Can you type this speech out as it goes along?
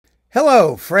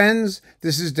Hello, friends.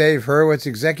 This is Dave Hurwitz,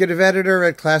 executive editor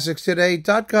at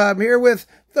ClassicsToday.com, here with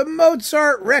the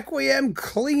Mozart Requiem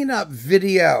cleanup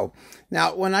video.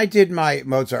 Now, when I did my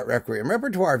Mozart Requiem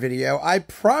repertoire video, I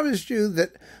promised you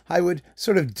that I would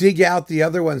sort of dig out the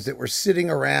other ones that were sitting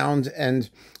around and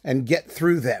get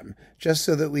through them, just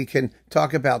so that we can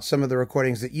talk about some of the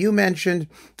recordings that you mentioned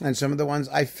and some of the ones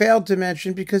I failed to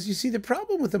mention, because you see, the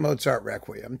problem with the Mozart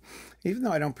Requiem, even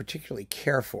though I don't particularly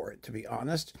care for it, to be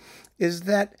honest, is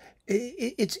that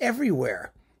it's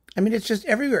everywhere. I mean, it's just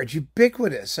everywhere. It's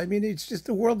ubiquitous. I mean, it's just,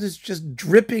 the world is just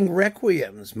dripping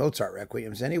requiems, Mozart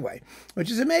requiems anyway, which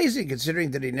is amazing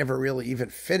considering that he never really even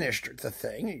finished the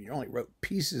thing. He only wrote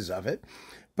pieces of it.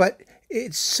 But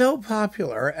it's so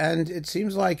popular, and it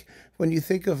seems like when you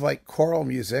think of like choral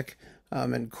music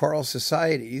and choral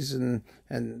societies and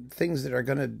things that are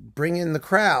going to bring in the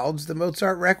crowds, the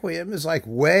Mozart Requiem is like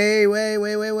way, way,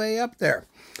 way, way, way up there.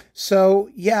 So,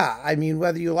 yeah, I mean,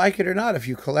 whether you like it or not, if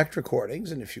you collect recordings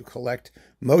and if you collect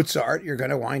Mozart, you're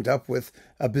going to wind up with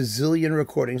a bazillion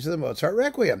recordings of the Mozart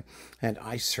Requiem. And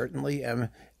I certainly am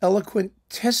eloquent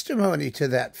testimony to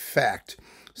that fact.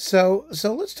 So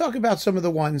let's talk about some of the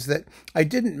ones that I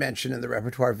didn't mention in the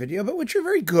repertoire video, but which are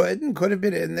very good and could have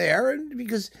been in there. And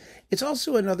because it's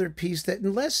also another piece that,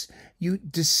 unless you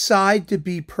decide to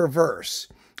be perverse,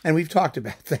 and we've talked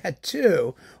about that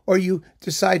too, or you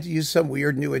decide to use some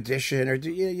weird new addition, or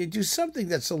you do something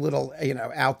that's a little,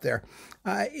 out there,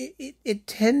 it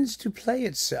tends to play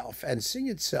itself and sing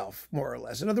itself, more or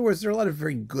less. In other words, there are a lot of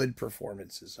very good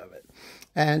performances of it,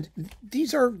 and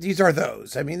these are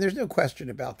those. I mean, there's no question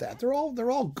about that. They're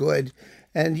all good,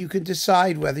 and you can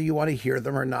decide whether you want to hear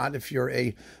them or not if you're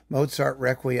a Mozart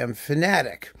Requiem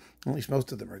fanatic. At least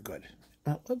most of them are good.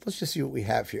 Well, let's just see what we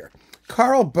have here.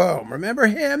 Carl Böhm, remember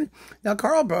him? Now,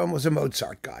 Carl Böhm was a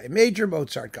Mozart guy, a major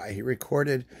Mozart guy. He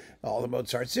recorded all the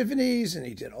Mozart symphonies, and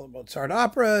he did all the Mozart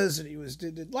operas, and he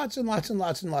did lots and lots and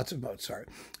lots and lots of Mozart.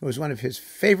 It was one of his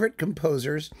favorite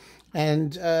composers,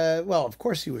 and, well, of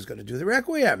course he was going to do the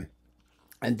Requiem.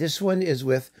 And this one is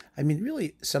with, I mean,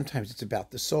 really, sometimes it's about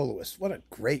the soloist. What a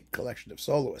great collection of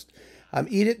soloists.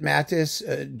 Edith Mattis,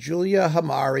 Julia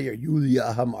Hamari, if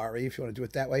you want to do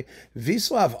it that way.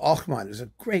 Wiesław Ochman is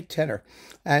a great tenor.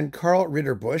 And Karl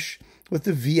Ritterbusch with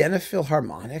the Vienna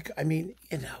Philharmonic. I mean,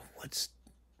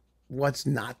 what's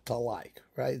not to like,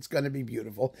 right? It's going to be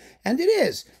beautiful. And it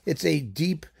is. It's a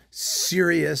deep,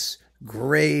 serious,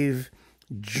 grave,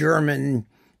 German,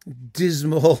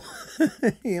 dismal,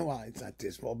 well, it's not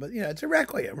dismal, but, it's a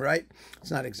Requiem, right?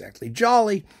 It's not exactly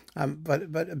jolly, but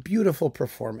a beautiful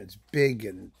performance, big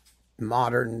and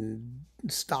modern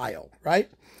style, right?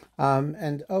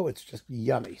 And, oh, it's just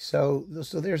yummy. So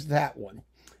there's that one.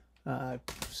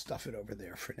 Stuff it over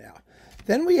there for now.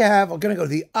 Then I'm going to go to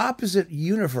the opposite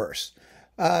universe.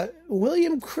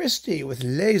 William Christie with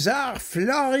Les Arts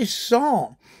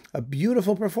Florissants. A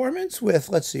beautiful performance with,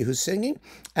 let's see who's singing,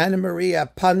 Anna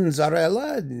Maria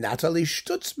Panzarella, Natalie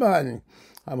Stutzmann,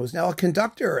 who's now a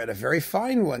conductor, and a very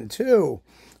fine one too,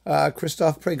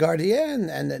 Christophe Prégardien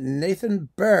and Nathan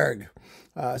Berg.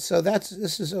 So this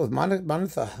is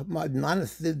Monica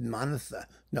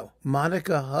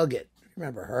Huggett.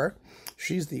 Remember her?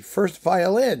 She's the first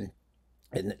violin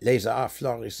in Les Arts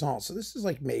Florissants. So this is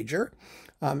like major.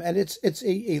 And it's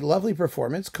a lovely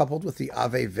performance coupled with the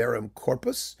Ave Verum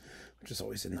Corpus, which is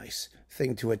always a nice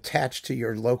thing to attach to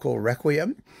your local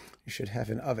Requiem. You should have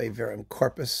an Ave Verum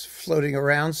Corpus floating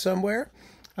around somewhere.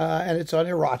 And it's on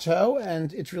Erato,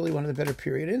 and it's really one of the better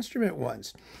period instrument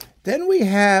ones. Then we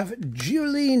have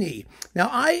Giulini. Now,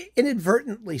 I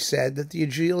inadvertently said that the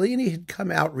Giulini had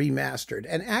come out remastered,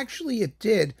 and actually it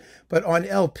did, but on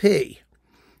LP.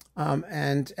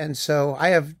 And so I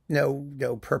have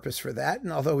no purpose for that.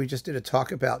 And although we just did a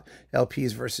talk about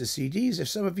LPs versus CDs, if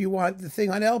some of you want the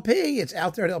thing on LP, it's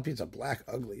out there on LP. It's a black,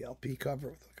 ugly LP cover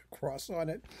with like a cross on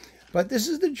it. But this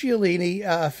is the Giulini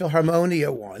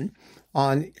Philharmonia one.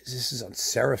 This is on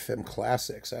Seraphim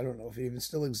Classics. I don't know if it even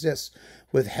still exists.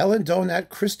 With Helen Donat,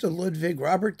 Krista Ludwig,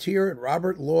 Robert Tier, and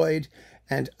Robert Lloyd.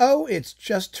 And oh, it's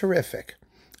just terrific.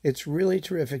 It's really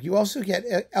terrific. You also get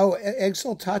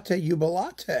Exultate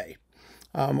Jubilate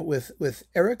with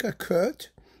Erika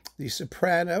Kurt, the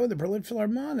soprano, the Berlin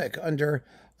Philharmonic, under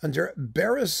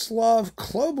Berislav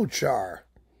Klobuchar.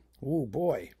 Oh,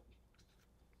 boy.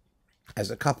 As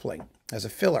a coupling, as a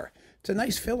filler. It's a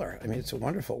nice filler. I mean, it's a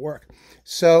wonderful work.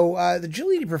 So the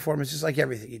Giulini performance is like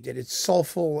everything he did. It's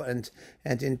soulful and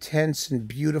intense and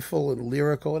beautiful and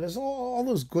lyrical. It has all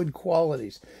those good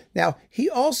qualities. Now, he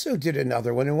also did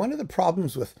another one, and one of the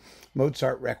problems with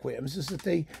Mozart Requiems is that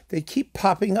they keep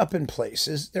popping up in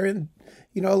places. They're in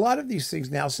You know, a lot of these things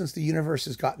now, since the universe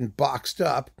has gotten boxed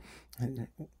up, and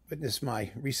witness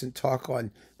my recent talk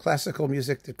on classical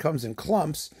music that comes in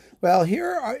clumps. Well,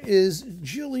 is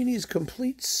Giulini's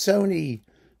complete Sony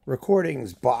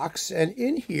recordings box, and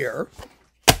in here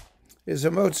is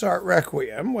a Mozart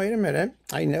Requiem. Wait a minute.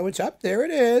 I know it's up. There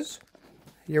it is.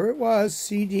 Here it was,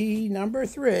 CD number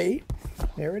 3.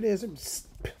 There it is. I'm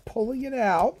pulling it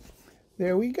out.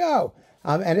 There we go.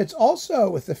 And it's also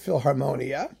with the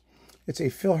Philharmonia. It's a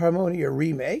Philharmonia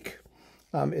remake.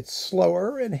 It's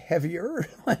slower and heavier,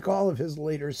 like all of his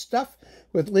later stuff,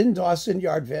 with Lynn Dawson,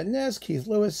 Yard Van Ness, Keith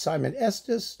Lewis, Simon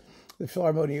Estes, the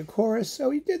Philharmonia Chorus. So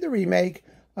he did the remake.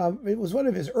 It was one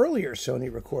of his earlier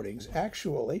Sony recordings,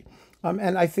 actually.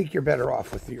 And I think you're better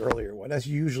off with the earlier one, as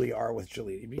you usually are with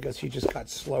Giulini, because he just got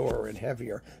slower and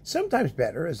heavier. Sometimes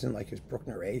better, as in like his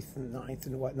Bruckner 8th and 9th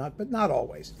and whatnot, but not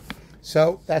always.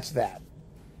 So that's that.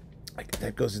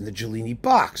 That goes in the Giulini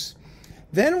box.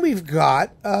 Then we've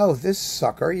got, oh, this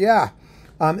sucker, yeah.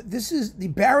 This is the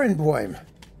Barenboim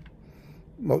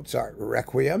Mozart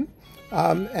Requiem.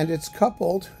 And it's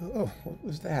coupled, oh, what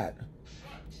was that?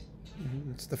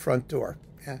 It's the front door.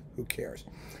 Yeah, who cares?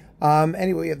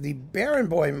 Anyway, we have the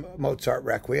Barenboim Mozart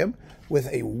Requiem with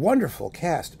a wonderful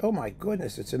cast. Oh my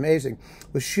goodness, it's amazing.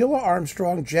 With Sheila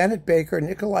Armstrong, Janet Baker,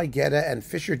 Nikolai Gedda, and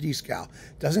Fischer Dieskau.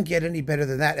 Doesn't get any better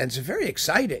than that, and it's very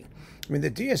exciting. I mean,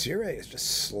 the Dies Irae is just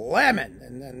slamming,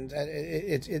 and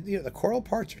you know, the choral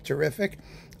parts are terrific.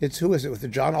 It's, who is it, with the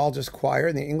John Aldous Choir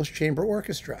and the English Chamber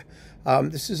Orchestra.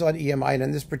 This is on EMI, and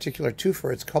in this particular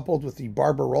twofer, it's coupled with the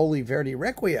Barbaroli Verdi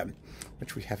Requiem,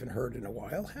 which we haven't heard in a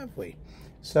while, have we?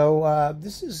 So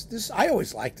this I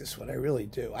always liked this one. I really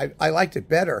do. I liked it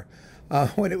better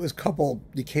when it was coupled.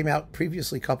 It came out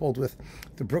previously coupled with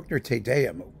the Bruckner Te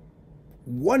Deum.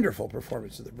 Wonderful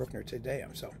performance of the Bruckner Te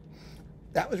Deum. So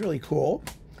that was really cool.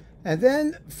 And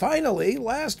then finally,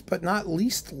 last but not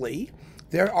leastly,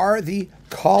 there are the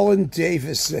Colin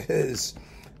Davises.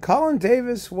 Colin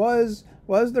Davis was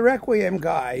the Requiem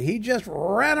guy. He just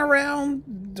ran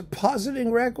around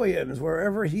depositing Requiems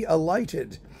wherever he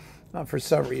alighted. For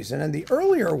some reason. And the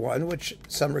earlier one, which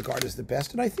some regard as the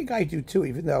best, and I think I do too,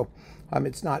 even though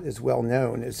it's not as well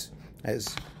known as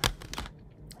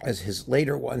his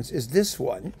later ones, is this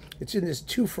one. It's in this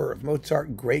twofer of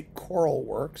Mozart great choral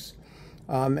works,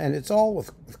 and it's all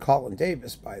with Colin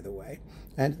Davis, by the way.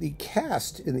 And the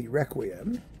cast in the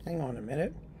Requiem, hang on a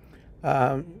minute,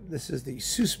 this is the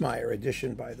Süssmayr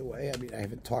edition, by the way. I mean, I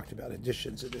haven't talked about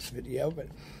editions in this video, but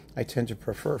I tend to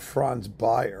prefer Franz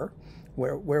Bayer,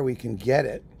 where we can get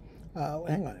it.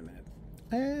 Hang on a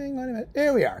minute.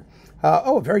 There we are.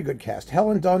 Oh, a very good cast.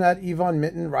 Helen Donat, Yvonne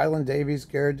Minton, Ryland Davies,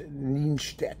 Gerd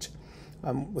Nienstedt,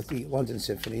 with the London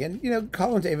Symphony. And, you know,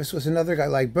 Colin Davis was another guy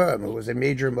like Böhm, who was a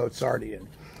major Mozartian.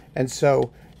 And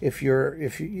so you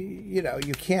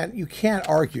can't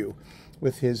argue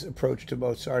with his approach to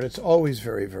Mozart. It's always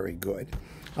very, very good.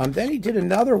 Then he did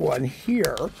another one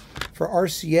here for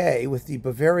RCA with the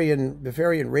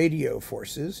Bavarian Radio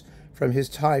Forces, from his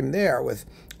time there, with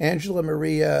Angela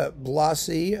Maria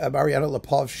Blasi, Mariana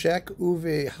Lipovshek,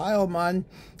 Uwe Heilmann,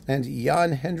 and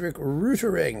Jan Hendrik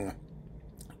Rutering,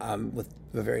 with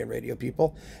Bavarian radio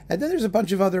people. And then there's a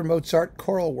bunch of other Mozart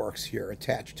choral works here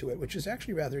attached to it, which is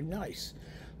actually rather nice.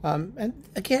 And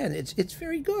again, it's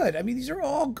very good. I mean, these are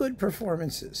all good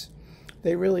performances.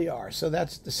 They really are. So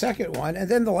that's the second one. And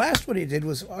then the last one he did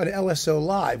was on LSO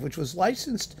Live, which was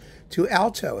licensed to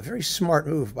Alto. A very smart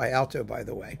move by Alto, by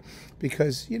the way,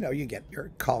 because, you know, you get your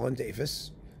Colin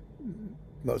Davis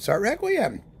Mozart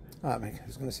Requiem. I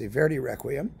was going to say Verdi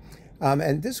Requiem.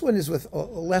 And this one is with a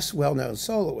less well-known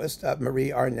soloist,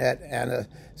 Marie Arnett, Anna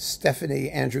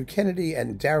Stephanie, Andrew Kennedy,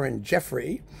 and Darren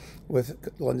Jeffrey, with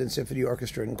London Symphony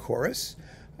Orchestra and Chorus.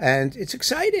 And it's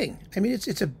exciting. I mean,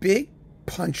 it's a big,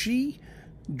 punchy,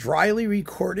 dryly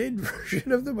recorded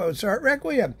version of the Mozart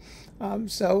Requiem.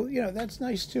 So, you know, that's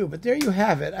nice too. But there you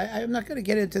have it. I'm not going to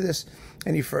get into this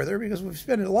any further because we've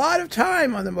spent a lot of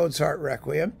time on the Mozart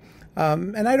Requiem.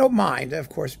 And I don't mind, of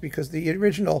course, because the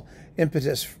original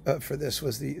impetus for this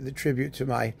was the tribute to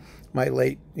my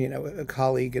late, you know,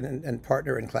 colleague and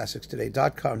partner in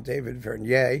ClassicsToday.com, David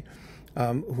Vernier,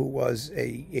 who was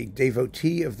a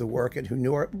devotee of the work and who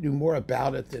knew more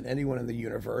about it than anyone in the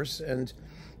universe, and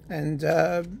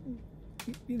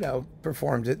you know,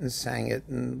 performed it and sang it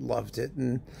and loved it,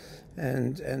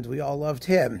 and we all loved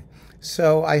him.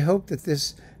 So I hope that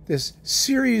this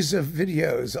series of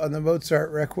videos on the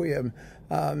Mozart Requiem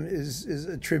is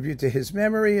a tribute to his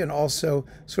memory and also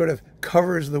sort of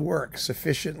covers the work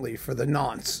sufficiently for the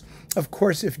nonce. Of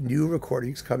course, if new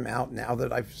recordings come out now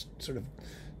that I've sort of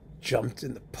jumped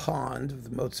in the pond of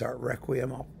the Mozart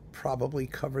Requiem, I'll probably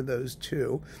cover those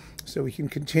too, so we can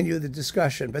continue the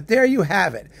discussion. But there you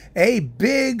have it, a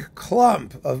big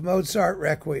clump of Mozart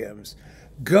Requiems.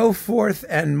 Go forth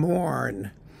and mourn.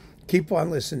 Keep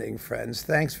on listening, friends.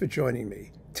 Thanks for joining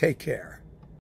me. Take care.